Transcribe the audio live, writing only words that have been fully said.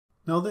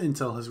Now that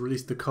Intel has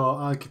released the Core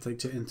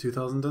architecture in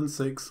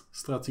 2006,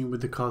 starting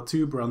with the Core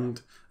 2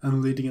 brand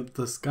and leading up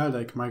to the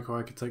Skylake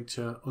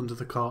microarchitecture under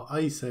the Core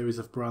I series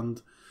of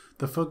brand,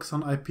 the focus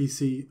on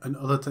IPC and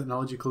other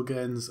technological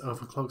gains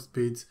over clock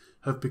speeds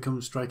have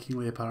become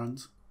strikingly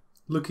apparent.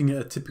 Looking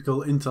at a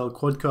typical Intel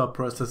quad-core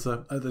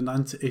processor at the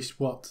 90-ish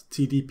watt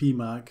TDP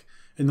mark,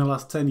 in the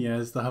last 10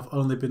 years there have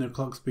only been a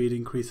clock speed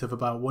increase of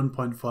about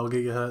 1.4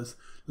 GHz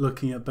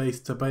looking at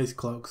base-to-base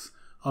clocks,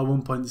 or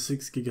 1.6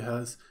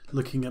 GHz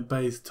looking at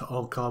base to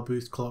all-core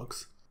boost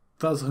clocks.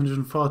 That's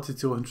 140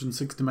 to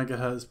 160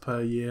 MHz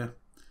per year.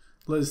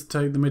 Let's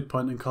take the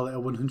midpoint and call it a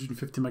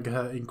 150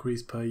 MHz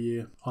increase per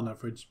year on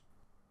average.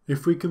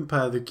 If we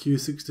compare the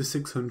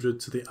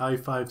Q6600 to the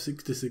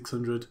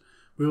i5-6600,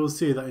 we will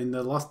see that in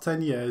the last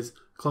 10 years,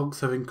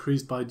 clocks have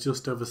increased by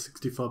just over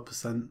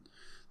 64%.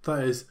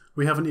 That is,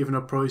 we haven't even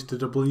approached a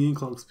doubling in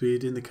clock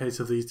speed in the case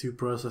of these two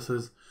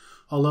processors.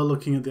 Although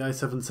looking at the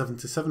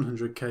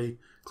i7-7700K,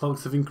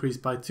 clocks have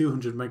increased by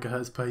 200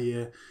 MHz per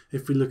year.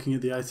 If we're looking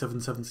at the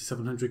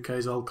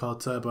i7-7700K's all-core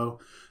turbo,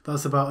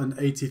 that's about an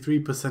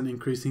 83%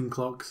 increase in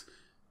clocks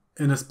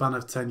in a span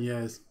of 10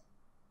 years.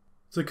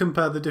 To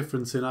compare the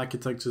difference in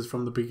architectures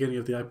from the beginning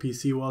of the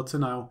IPC war to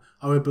now,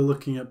 I will be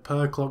looking at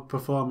per clock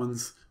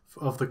performance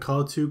of the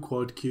Core 2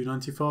 Quad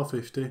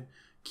Q9450,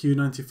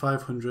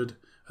 Q9500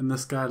 and the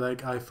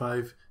Skylake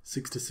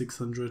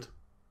i5-6600.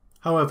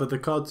 However, the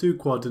Core 2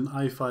 Quad and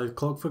i5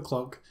 clock for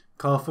clock,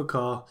 core for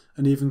core,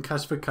 and even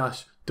cache for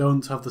cache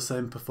don't have the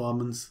same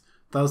performance.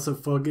 That's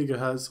at 4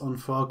 GHz on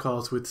 4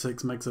 cores with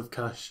 6 megs of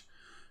cache.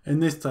 In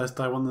this test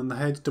I went on the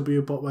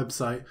HWBot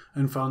website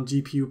and found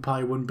GPU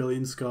Pi 1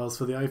 billion scores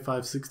for the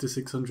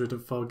i5-6600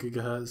 at 4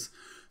 GHz,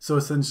 so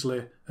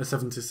essentially a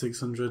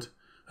 7600,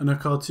 and a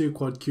Core 2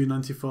 Quad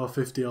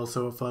Q9450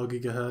 also at 4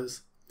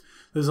 GHz.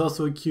 There's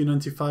also a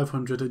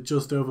Q9500 at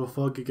just over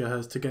 4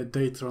 GHz to get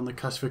data on the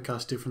cache for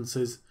cache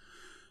differences.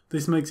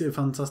 This makes it a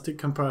fantastic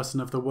comparison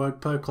of the work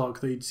per clock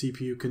that each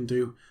CPU can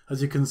do.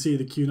 As you can see,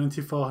 the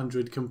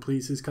Q9400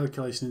 completes its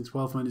calculation in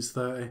 12 minutes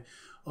 30,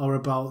 or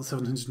about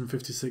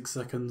 756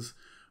 seconds,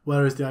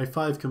 whereas the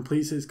i5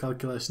 completes its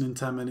calculation in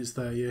 10 minutes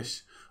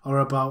 30-ish, or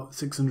about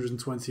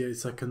 628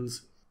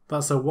 seconds.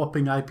 That's a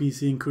whopping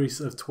IPC increase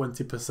of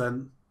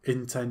 20%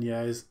 in 10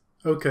 years.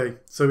 Okay,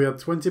 so we had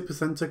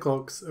 20% to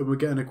clocks and we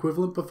get an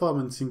equivalent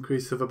performance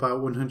increase of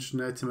about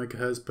 180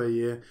 MHz per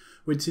year,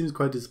 which seems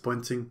quite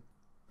disappointing.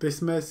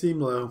 This may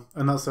seem low,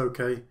 and that's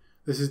okay.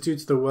 This is due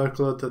to the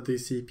workload that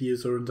these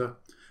CPUs are under.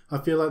 I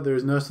feel like there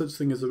is no such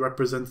thing as a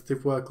representative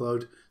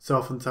workload, so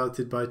often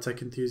touted by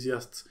tech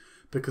enthusiasts,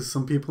 because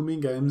some people mean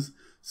games,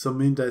 some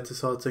mean data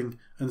sorting,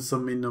 and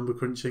some mean number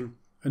crunching,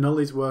 and all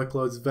these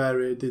workloads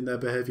varied in their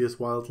behaviours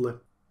wildly.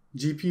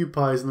 GPU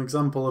Pi is an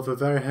example of a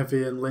very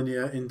heavy and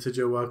linear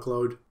integer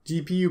workload.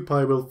 GPU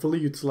Pi will fully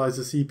utilise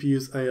the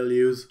CPU's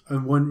ALUs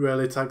and won't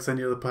really tax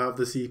any other part of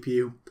the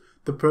CPU.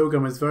 The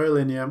program is very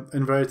linear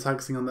and very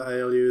taxing on the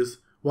ALUs.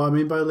 What I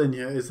mean by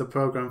linear is the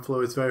program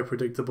flow is very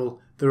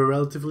predictable. There are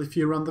relatively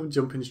few random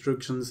jump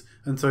instructions,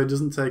 and so it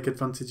doesn't take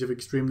advantage of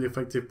extremely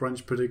effective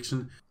branch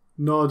prediction,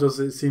 nor does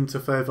it seem to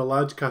favour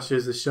large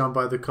caches as shown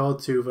by the Core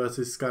 2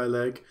 versus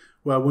Skylake,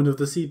 where one of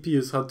the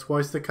CPUs had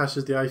twice the cache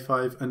as the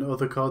i5 and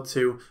other Core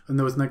 2 and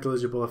there was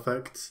negligible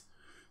effects.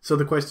 So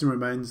the question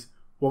remains,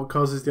 what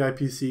causes the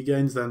IPC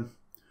gains then?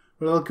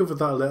 Well, I'll cover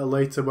that a little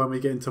later when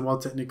we get into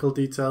more technical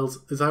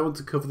details, as I want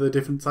to cover the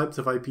different types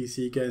of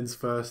IPC gains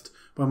first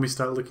when we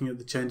start looking at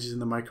the changes in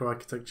the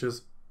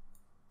microarchitectures.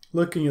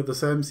 Looking at the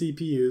same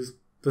CPUs,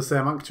 the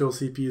same actual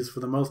CPUs for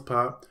the most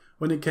part,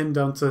 when it came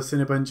down to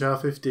Cinebench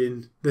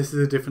R15, this is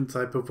a different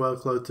type of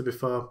workload to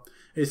before.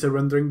 It's a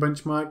rendering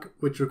benchmark,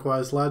 which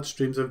requires large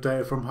streams of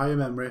data from higher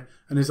memory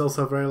and is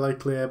also very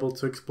likely able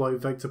to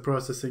exploit vector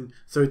processing,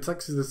 so it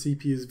taxes the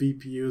CPU's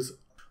VPUs.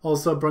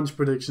 Also branch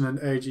prediction and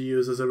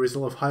AGUs as a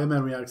result of higher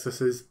memory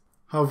accesses.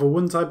 However,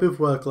 one type of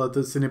workload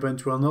that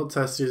Cinebench will not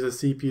test is the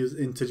CPU's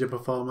integer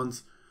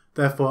performance.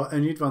 Therefore,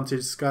 any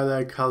advantage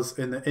Skylake has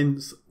in the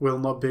ints will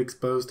not be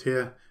exposed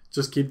here.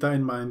 Just keep that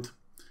in mind.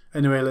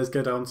 Anyway, let's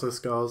get down to the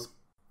scores.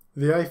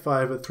 The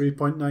i5 at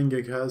 3.9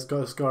 GHz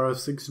got a score of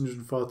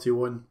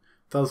 641.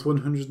 That's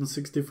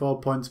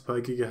 164 points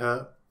per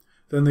gigahertz.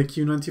 Then the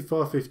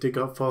Q9450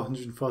 got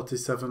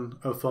 447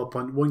 at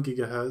 4.1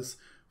 GHz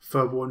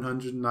for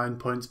 109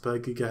 points per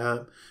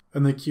gigahertz,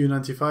 and the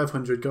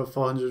Q9500 got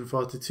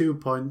 442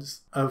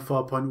 points at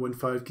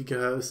 4.15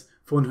 GHz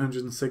for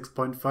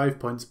 106.5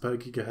 points per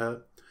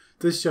gigahertz.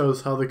 This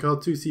shows how the Core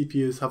 2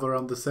 CPUs have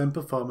around the same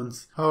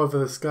performance. However,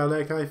 the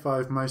Skylake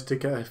i5 managed to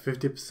get a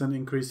 50%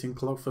 increase in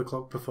clock for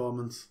clock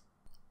performance.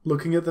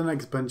 Looking at the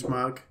next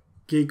benchmark,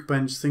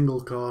 Geekbench single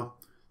core.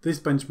 This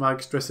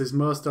benchmark stresses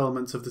most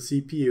elements of the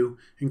CPU,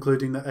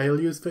 including the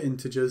ALUs for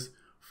integers,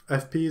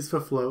 FPUs for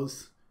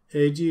floats,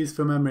 AGUs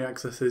for memory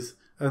accesses,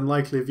 and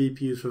likely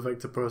VPUs for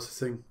vector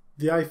processing.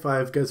 The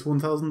i5 gets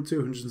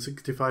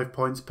 1265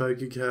 points per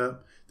gigahertz,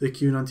 the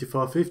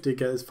Q9450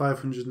 gets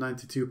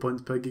 592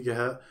 points per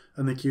gigahertz,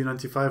 and the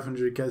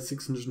Q9500 gets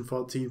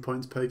 614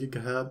 points per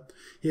gigahertz.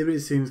 Here it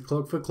seems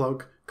clock for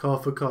clock, core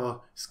for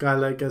core,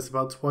 Skylake gets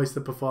about twice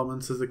the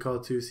performance as the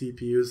Core 2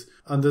 CPUs,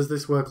 and as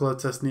this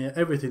workload tests near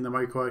everything the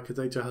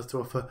microarchitecture has to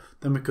offer,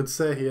 then we could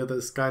say here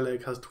that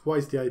Skylake has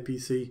twice the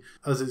IPC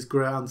as its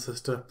great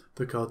ancestor,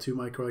 the Core 2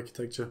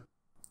 microarchitecture.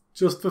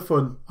 Just for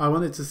fun, I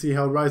wanted to see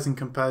how Ryzen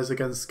compares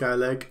against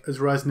Skylake, as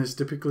Ryzen is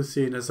typically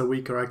seen as a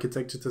weaker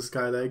architecture to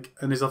Skylake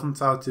and is often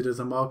touted as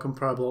a more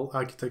comparable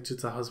architecture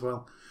to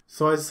Haswell.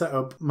 So I set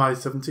up my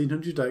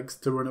 1700X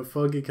to run at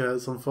 4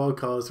 GHz on 4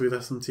 cores with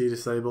SMT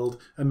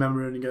disabled and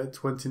memory running at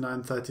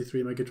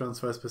 2933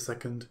 megatransfers per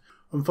second.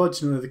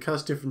 Unfortunately, the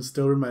cache difference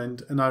still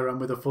remained, and I ran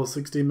with a full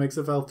 16 megs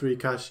of L3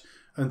 cache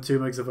and 2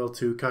 megs of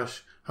L2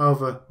 cache.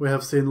 However, we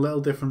have seen little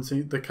difference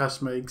in the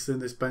cache makes in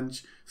this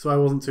bench, so I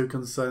wasn't too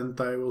concerned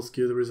that it will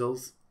skew the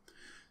results.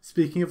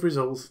 Speaking of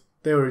results,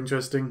 they were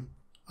interesting.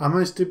 I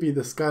managed to beat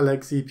the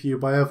Skylake CPU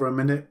by over a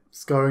minute,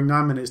 scoring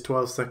 9 minutes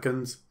 12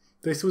 seconds.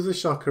 This was a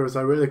shocker as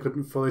I really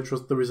couldn't fully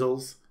trust the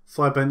results,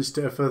 so I benched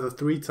it a further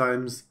 3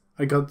 times.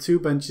 I got 2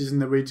 benches in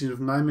the region of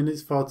 9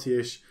 minutes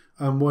 40ish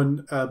and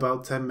one at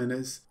about 10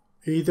 minutes.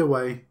 Either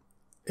way,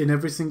 in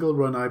every single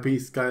run I beat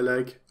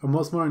Skylake, and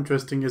what's more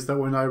interesting is that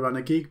when I ran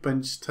a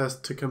Geekbench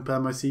test to compare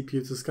my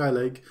CPU to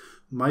Skylake,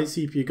 my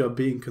CPU got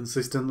beaten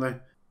consistently.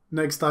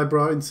 Next I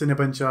brought in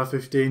Cinebench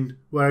R15,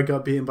 where I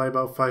got beaten by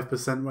about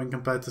 5% when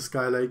compared to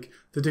Skylake.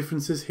 The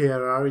differences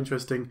here are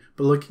interesting,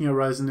 but looking at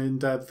Ryzen in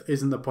depth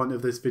isn't the point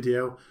of this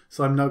video,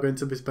 so I'm not going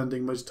to be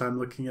spending much time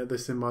looking at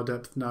this in more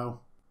depth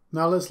now.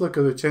 Now let's look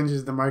at the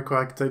changes in the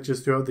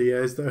microarchitectures throughout the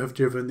years that have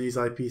driven these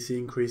IPC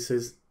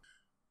increases.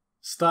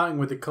 Starting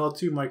with the Core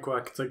 2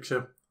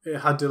 microarchitecture, it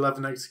had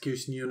 11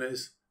 execution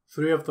units.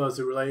 3 of those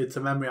are related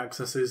to memory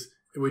accesses,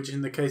 which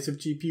in the case of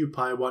GPU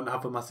Pi won't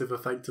have a massive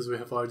effect as we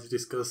have already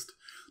discussed.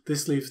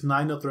 This leaves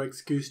 9 other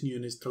execution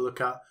units to look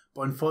at,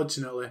 but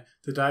unfortunately,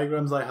 the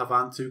diagrams I have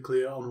aren't too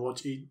clear on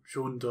what each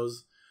one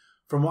does.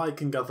 From what I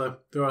can gather,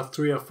 there are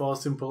 3 or 4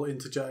 simple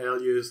integer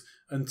ALUs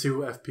and 2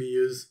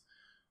 FPUs.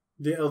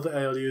 The other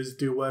ALUs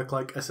do work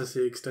like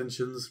SSE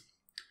extensions.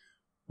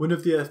 One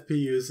of the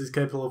FPUs is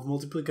capable of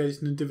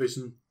multiplication and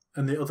division,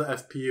 and the other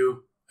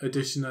FPU,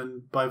 addition,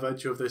 and by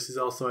virtue of this is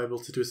also able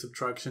to do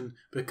subtraction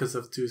because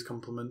of 2's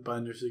complement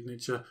binary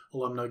signature,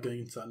 although I'm not getting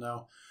into that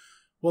now.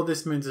 What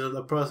this means is that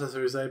the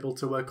processor is able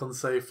to work on,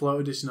 say,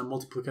 float addition and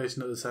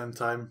multiplication at the same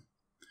time.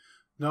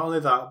 Not only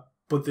that,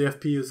 but the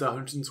FPUs are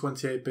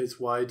 128 bits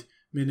wide,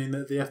 meaning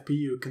that the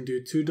FPU can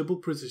do 2 double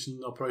precision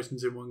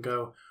operations in one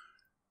go,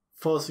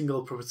 4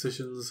 single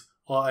precisions,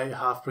 or 8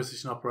 half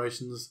precision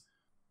operations.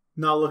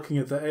 Now looking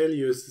at the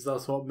ALUs, as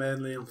that's what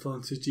mainly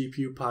influences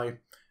GPU Pi,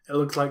 it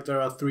looks like there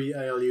are 3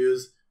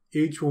 ALUs.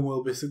 Each one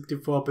will be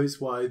 64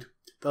 bits wide.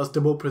 That's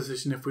double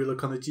precision. If we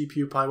look on the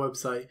GPU Pi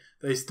website,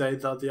 they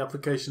state that the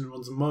application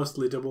runs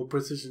mostly double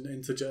precision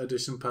integer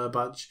addition per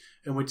batch,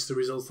 in which the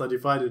results are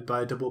divided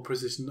by double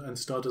precision and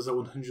stored as a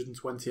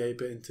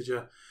 128-bit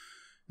integer.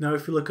 Now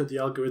if we look at the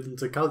algorithm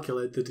to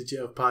calculate the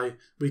digit of pi,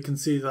 we can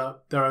see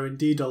that there are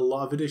indeed a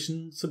lot of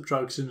addition,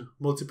 subtraction,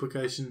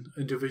 multiplication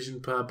and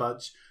division per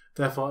batch.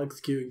 Therefore,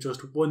 executing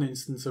just one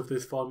instance of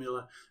this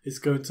formula is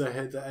going to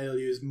hit the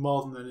ALUs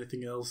more than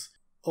anything else.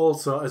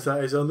 Also, as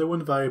there is only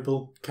one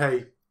variable,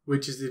 k,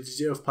 which is the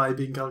digit of pi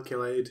being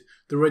calculated,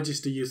 the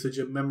register usage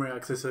and memory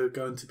access are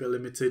going to be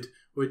limited,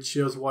 which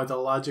shows why the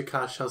larger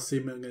cache has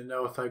seemingly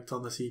no effect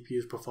on the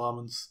CPU's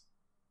performance.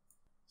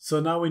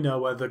 So now we know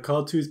where the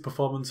Core 2's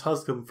performance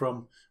has come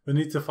from, we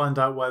need to find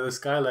out where the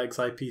Skylake's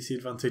IPC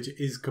advantage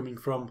is coming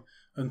from,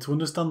 and to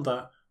understand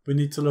that, we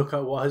need to look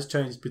at what has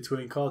changed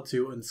between Core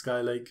 2 and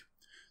Skylake.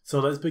 So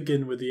let's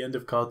begin with the end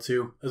of Core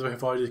 2, as we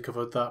have already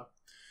covered that.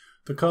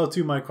 The Core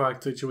 2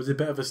 microarchitecture was a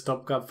bit of a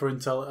stopgap for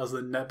Intel as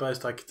the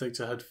net-based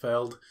architecture had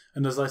failed,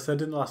 and as I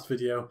said in the last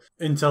video,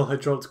 Intel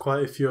had dropped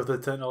quite a few of the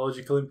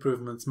technological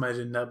improvements made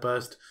in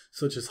net-based,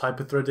 such as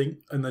hyperthreading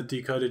and the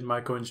decoded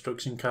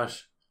micro-instruction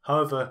cache.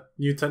 However,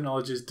 new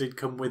technologies did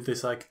come with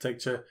this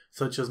architecture,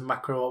 such as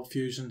macro-op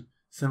fusion,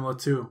 similar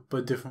to,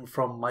 but different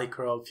from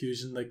micro-op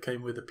fusion that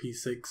came with the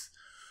P6.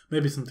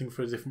 Maybe something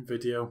for a different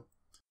video.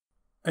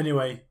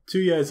 Anyway, 2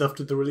 years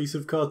after the release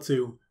of Core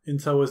 2,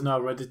 Intel was now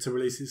ready to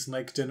release its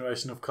next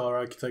generation of core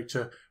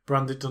architecture,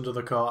 branded under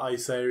the Core i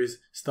series,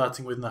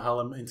 starting with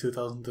Nehalem in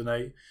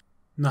 2008.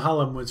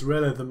 Nehalem was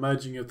really the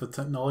merging of the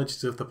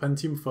technologies of the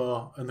Pentium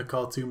 4 and the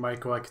Core 2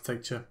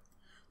 microarchitecture.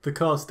 The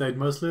core stayed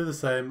mostly the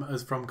same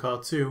as from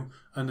Core 2,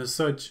 and as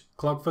such,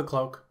 clock for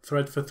clock,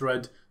 thread for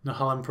thread,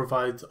 Nehalem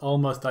provides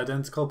almost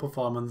identical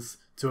performance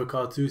to a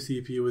Core 2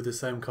 CPU with the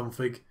same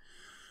config.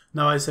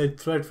 Now I say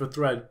thread for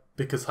thread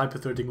because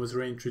hyperthreading was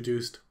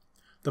reintroduced.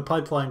 The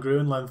pipeline grew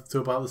in length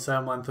to about the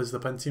same length as the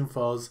Pentium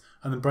 4's,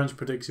 and the branch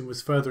prediction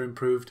was further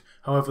improved,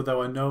 however there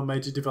were no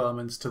major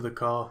developments to the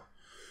core.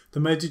 The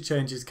major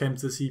changes came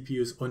to the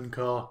CPU's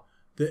uncore.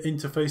 The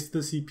interface to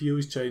the CPU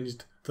was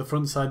changed, the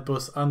front side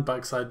bus and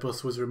back side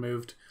bus was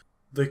removed.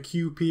 The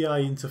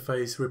QPI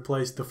interface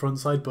replaced the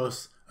frontside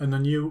bus, and a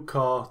new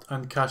core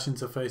and cache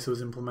interface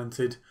was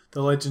implemented,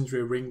 the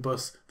legendary ring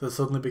bus that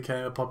suddenly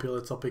became a popular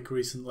topic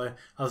recently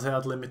as it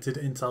had limited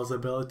Intel's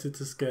ability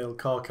to scale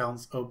core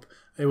counts up.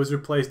 It was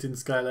replaced in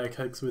Skylake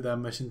X with their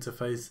mesh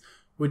interface,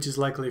 which is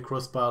likely a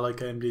crossbar like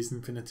AMD's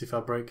Infinity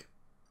Fabric.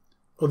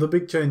 Other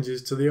big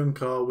changes to the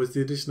Uncore was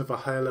the addition of a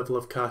higher level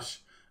of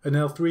cache, an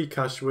L3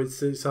 cache which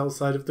sits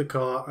outside of the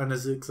core and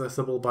is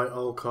accessible by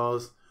all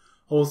cores.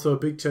 Also, a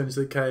big change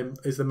that came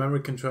is the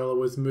memory controller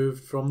was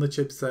moved from the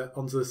chipset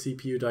onto the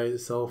CPU die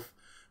itself,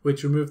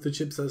 which removed the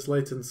chipset's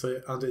latency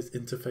and its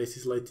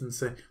interface's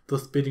latency,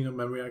 thus speeding up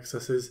memory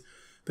accesses.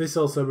 This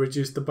also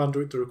reduced the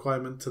bandwidth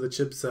requirement to the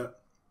chipset.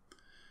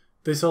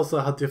 This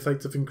also had the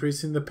effect of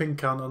increasing the pin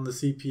count on the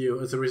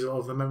CPU as a result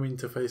of the memory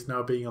interface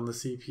now being on the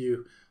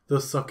CPU.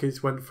 Thus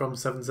sockets went from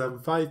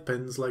 775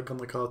 pins like on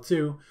the Core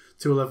 2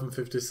 to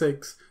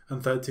 1156 and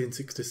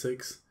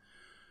 1366.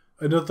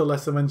 Another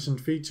lesser mentioned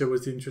feature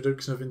was the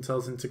introduction of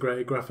Intel's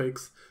integrated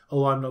graphics,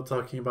 although I'm not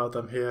talking about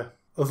them here.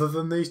 Other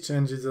than these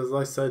changes, as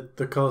I said,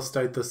 the core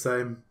stayed the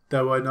same.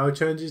 There were no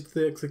changes to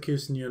the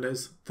execution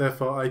units,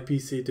 therefore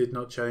IPC did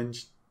not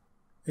change.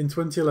 In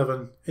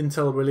 2011,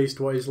 Intel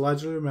released what is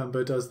largely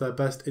remembered as their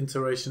best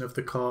iteration of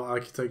the core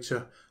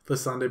architecture, the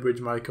Sandy Bridge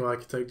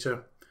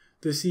microarchitecture.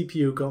 The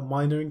CPU got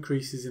minor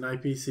increases in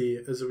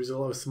IPC as a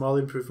result of small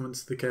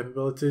improvements to the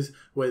capabilities,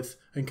 width,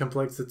 and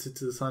complexity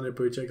to the Sandy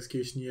Bridge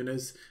execution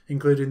units,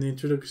 including the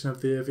introduction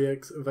of the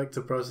AVX vector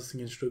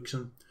processing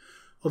instruction.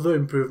 Other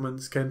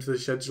improvements came to the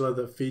scheduler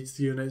that feeds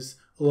the units,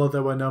 although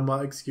there were no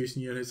more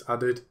execution units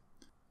added.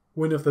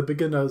 One of the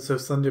bigger notes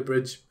of Sandy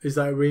Bridge is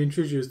that it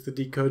reintroduced the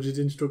decoded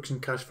instruction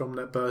cache from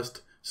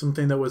NetBurst,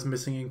 something that was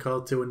missing in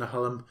Core 2 and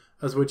Hallam,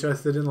 as which I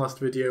said in last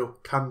video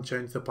can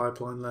change the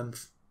pipeline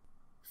length.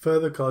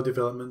 Further core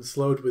development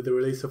slowed with the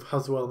release of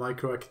Haswell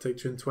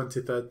microarchitecture in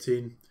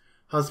 2013.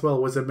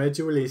 Haswell was a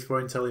major release for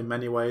Intel in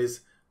many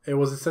ways. It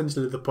was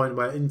essentially the point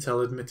where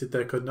Intel admitted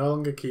they could no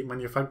longer keep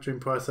manufacturing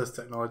process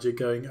technology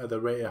going at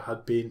the rate it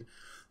had been,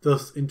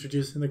 thus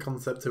introducing the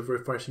concept of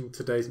refreshing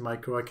today's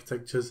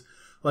microarchitectures,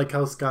 like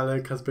how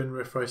Skylake has been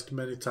refreshed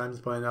many times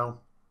by now.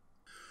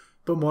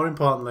 But more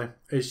importantly,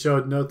 it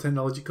showed no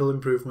technological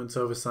improvements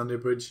over Sandy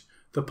Bridge.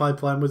 The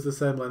pipeline was the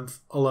same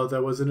length, although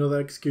there was another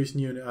execution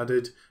unit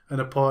added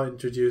and a port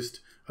introduced,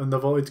 and the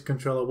voltage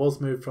controller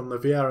was moved from the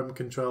VRM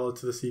controller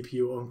to the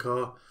CPU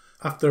on-core.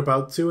 After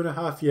about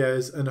 2.5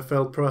 years and a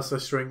failed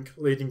process shrink,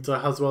 leading to a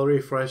Haswell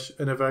refresh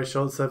and a very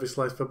short service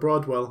life for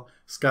Broadwell,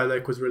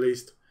 Skylake was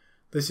released.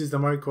 This is the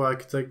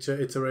microarchitecture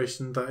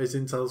iteration that is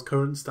Intel's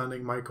current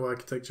standing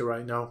microarchitecture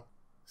right now.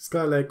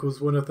 Skylake was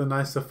one of the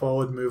nicer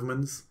forward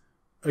movements.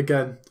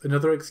 Again,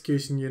 another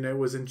execution unit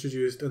was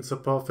introduced and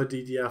support for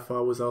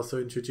DDR4 was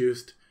also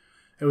introduced.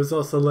 It was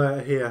also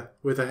later here,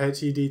 with a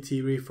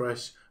HEDT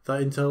refresh,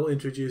 that Intel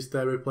introduced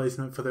their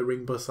replacement for the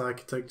ring bus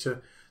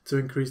architecture to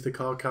increase the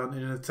core count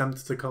in an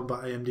attempt to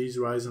combat AMD's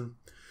Ryzen.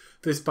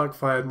 This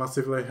backfired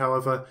massively,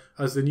 however,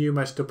 as the new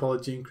mesh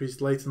topology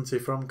increased latency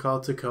from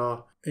core to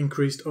core,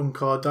 increased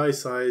on-core die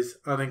size,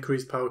 and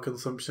increased power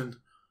consumption.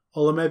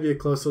 Although maybe a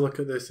closer look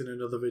at this in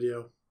another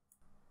video.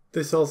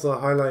 This also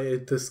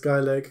highlighted the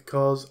Skylake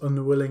core's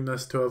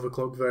unwillingness to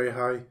overclock very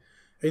high.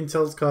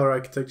 Intel's core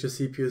architecture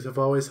CPUs have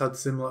always had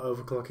similar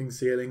overclocking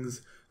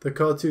ceilings. The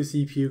Core 2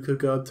 CPU could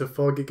go up to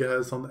 4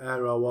 GHz on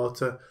air or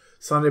water.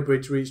 Sandy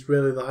Bridge reached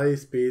really the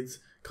highest speeds,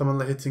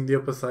 commonly hitting the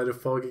upper side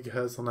of 4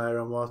 GHz on air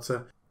and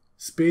water.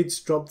 Speeds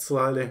dropped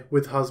slightly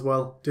with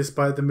Haswell,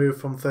 despite the move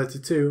from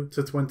 32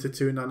 to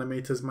 22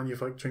 nanometers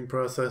manufacturing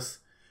process.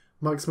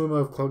 Maximum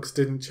overclocks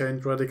didn't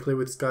change radically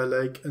with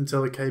Skylake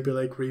until the Kaby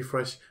Lake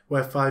refresh,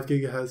 where 5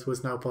 GHz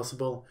was now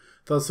possible.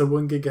 That's a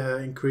 1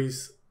 GHz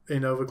increase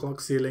in overclock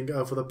ceiling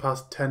over the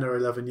past 10 or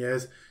 11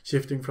 years,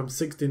 shifting from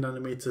 60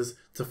 nanometers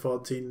to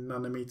 14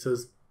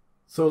 nanometers.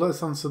 So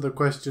let's answer the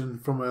question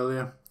from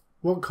earlier.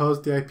 What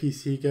caused the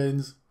IPC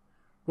gains?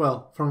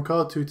 Well, from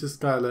Core 2 to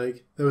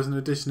Skylake, there was an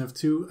addition of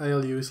 2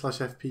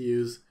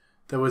 ALU/FPUs.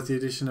 There was the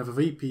addition of a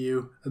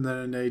VPU and then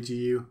an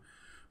AGU,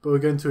 but we're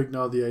going to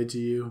ignore the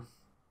AGU.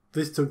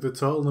 This took the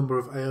total number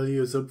of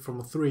ALUs up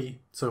from 3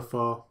 to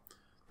 4.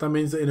 That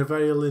means that in a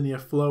very linear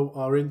flow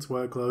or int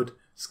workload,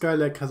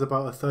 Skylake has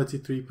about a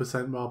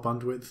 33% more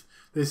bandwidth.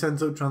 This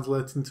ends up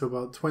translating to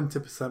about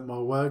 20%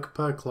 more work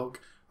per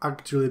clock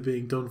actually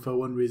being done for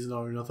one reason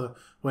or another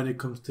when it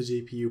comes to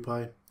GPU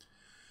PI.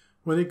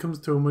 When it comes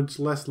to a much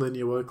less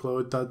linear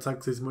workload that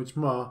taxes much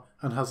more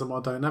and has a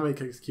more dynamic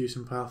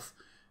execution path,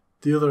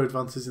 the other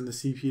advances in the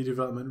CPU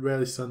development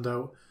rarely stand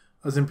out,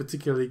 as in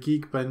particularly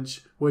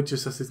Geekbench, which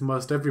assesses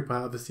most every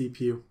part of the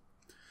CPU.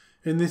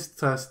 In this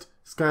test,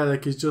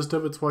 Skylake is just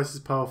over twice as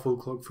powerful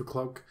clock for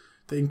clock.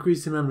 The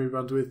increase in memory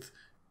bandwidth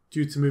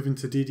due to moving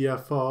to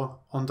DDR4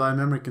 on die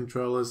memory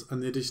controllers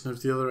and the addition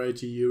of the other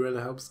AGU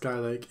really helps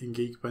Skylake in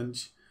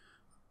Geekbench,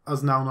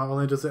 as now not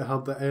only does it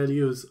help the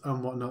ALUs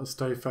and whatnot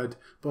stay fed,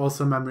 but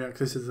also memory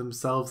accesses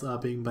themselves are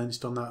being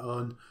benched on their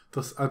own,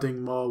 thus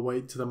adding more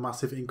weight to the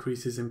massive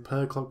increases in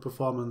per clock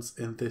performance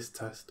in this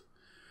test.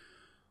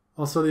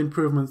 Also, the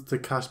improvements to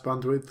cache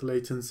bandwidth,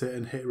 latency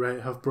and hit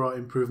rate have brought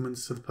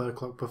improvements to the per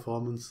clock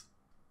performance.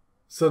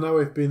 So now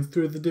we've been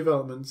through the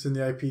developments in the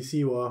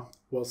IPC war,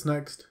 what's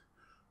next?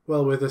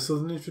 Well, with a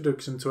sudden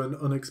introduction to an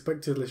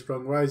unexpectedly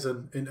strong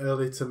Ryzen in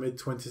early to mid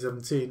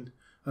 2017,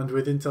 and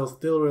with Intel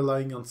still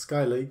relying on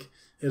Skylake,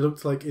 it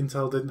looked like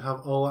Intel didn't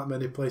have all that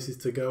many places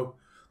to go.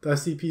 Their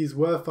CPUs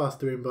were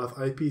faster in both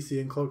IPC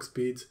and clock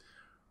speeds.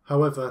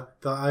 However,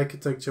 their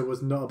architecture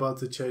was not about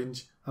to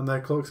change, and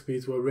their clock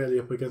speeds were really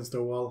up against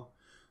a wall.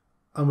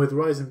 And with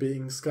Ryzen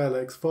beating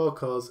Skylake's 4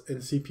 cores in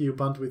CPU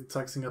bandwidth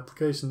taxing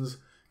applications,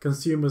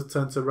 consumers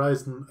turned to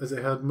Ryzen as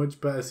it had much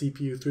better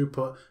CPU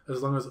throughput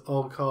as long as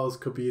all cores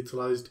could be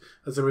utilised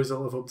as a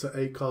result of up to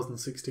 8 cores and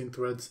 16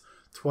 threads,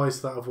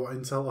 twice that of what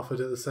Intel offered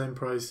at the same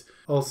price,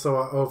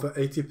 also at over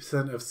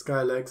 80% of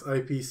Skylake's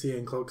IPC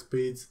and clock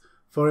speeds.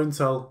 For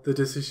Intel, the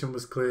decision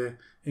was clear: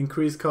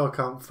 increase core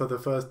count for the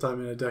first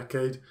time in a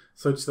decade,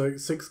 such that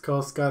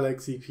 6-core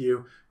Skylake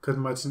CPU could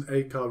match an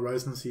 8-core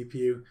Ryzen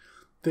CPU.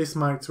 This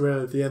marked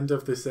really the end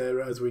of this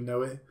era as we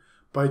know it.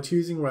 By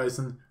choosing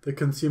Ryzen, the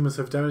consumers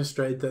have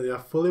demonstrated that they are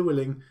fully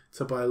willing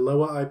to buy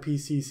lower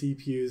IPC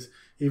CPUs,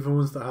 even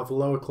ones that have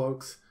lower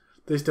clocks.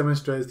 This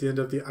demonstrates the end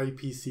of the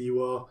IPC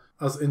war,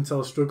 as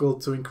Intel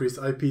struggled to increase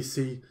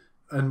IPC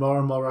and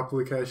more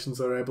applications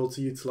are able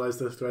to utilise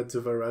the threads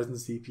of a Ryzen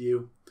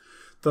CPU.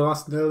 The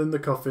last nail in the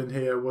coffin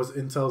here was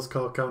Intel's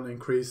core count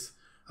increase,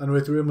 and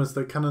with rumours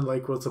that Cannon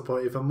Lake will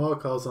support even more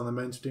cores on the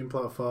mainstream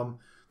platform,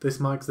 this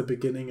marks the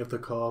beginning of the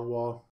core war.